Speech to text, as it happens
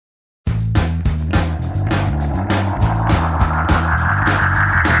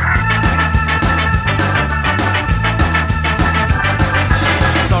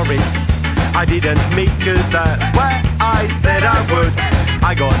I didn't meet you there where I said I would.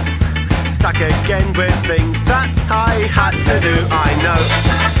 I got stuck again with things that I had to do. I know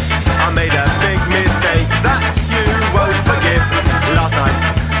I made a big mistake that you won't forgive. Last night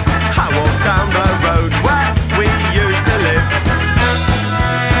I walked down the road where we used to live.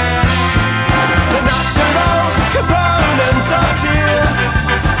 The natural component of tears.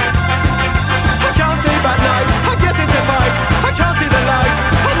 I can't sleep at night, I get into fights, I can't see the light,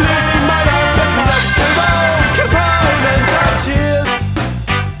 I'm losing my own. The natural component of tears.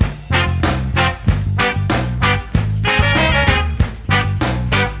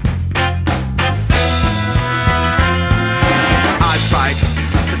 I've tried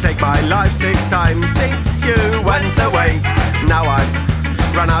to take my life 6 times since you went away. Now I've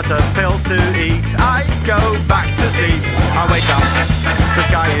run out of pills to eat, I go back to sleep. I wake up, the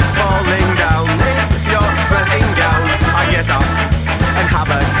sky is falling down in your dressing gown. I get up and have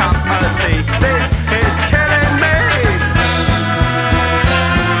a cup of tea. This is killing me.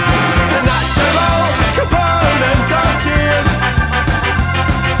 The natural component of tears.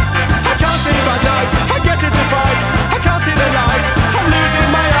 I can't sleep at night, I get into fights, I can't see the light, I'm losing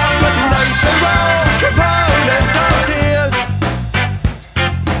my heart. But the natural component of tears.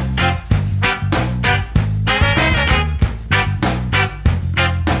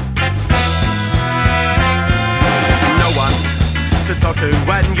 To talk to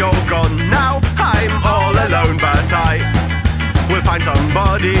when you're gone. Now I'm all alone, but I will find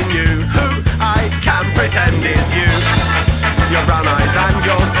somebody new who I can pretend is you. Your brown eyes and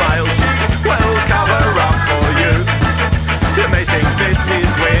your smile will cover up for you. You may think this is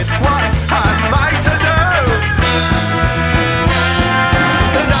weird, what